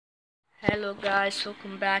Hello guys,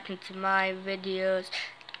 welcome back into my videos.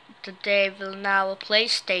 Today we'll now a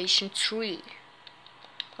PlayStation 3.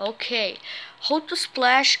 Okay, how to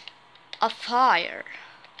splash a fire?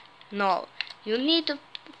 No, you need a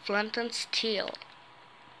flint and steel.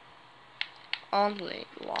 Only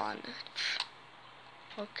one.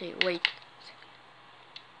 Okay, wait.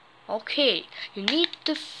 Okay, you need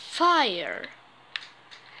the fire.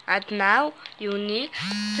 And now you need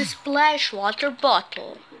the splash water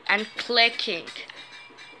bottle. And clicking,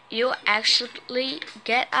 you actually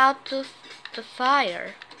get out of the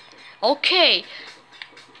fire. Okay,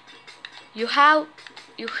 you have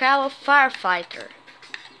a firefighter.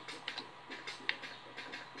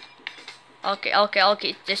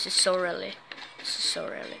 Okay. This is so really.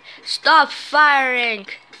 Stop firing!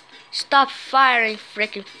 Stop firing,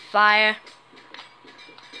 freaking fire!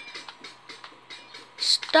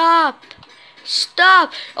 Stop!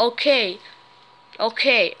 Okay.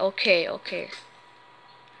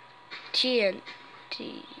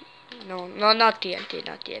 TNT. No, not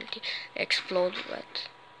TNT. Explode what?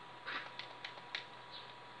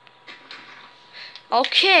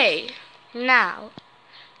 Okay, now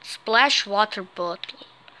splash water bottle.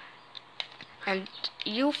 And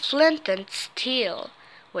you flint and steel.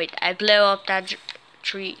 Wait, I blow up that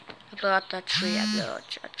tree.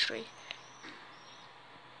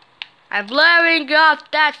 I'm blowing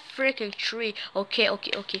up that freaking tree. Okay.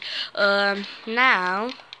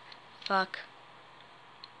 Now, fuck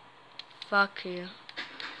you.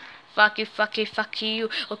 Fuck you.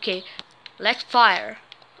 Okay, let's fire.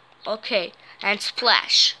 Okay, and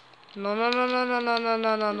splash. No.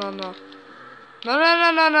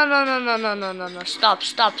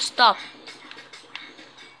 Stop.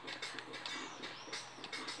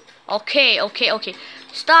 Okay.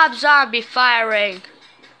 Stop zombie firing.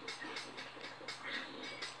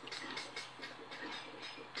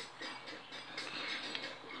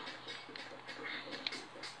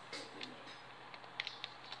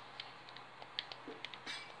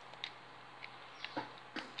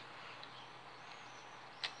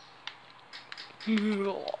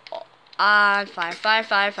 And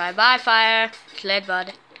fire. Sled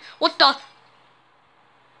bud. What the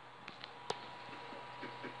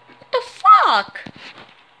fuck?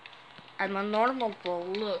 I'm a normal ball,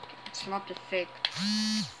 look, it's not a fake.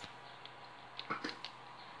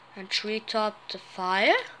 And treat up the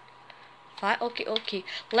fire? Okay.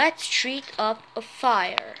 Let's treat up a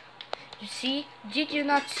fire. You see? Did you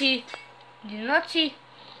not see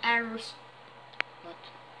arrows? What?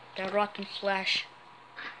 The rotten flash.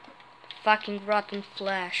 Fucking rotten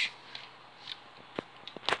flash.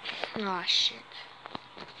 Ah, shit.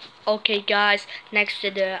 Okay guys, next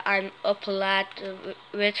video I'm upload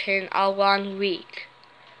within 1 week.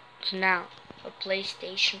 So now a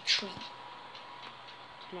PlayStation 3.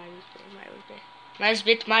 Must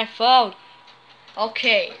be my phone.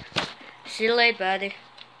 Okay. See you later, buddy.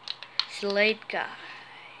 See you later, guy.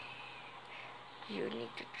 You need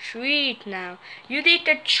to treat now.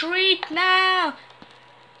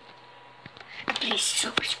 And please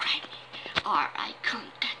subscribe me, or I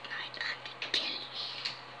come that night and kill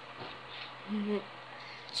you.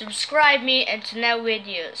 Subscribe me and to no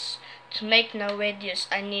videos. To make no videos,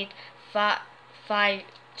 I need 5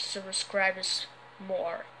 subscribers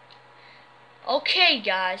more. Okay,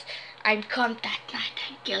 guys, I'm come that night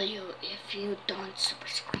and kill you if you don't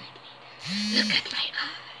subscribe me. Look at my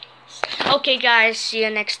eyes. Okay, guys, see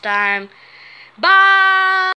you next time. Bye.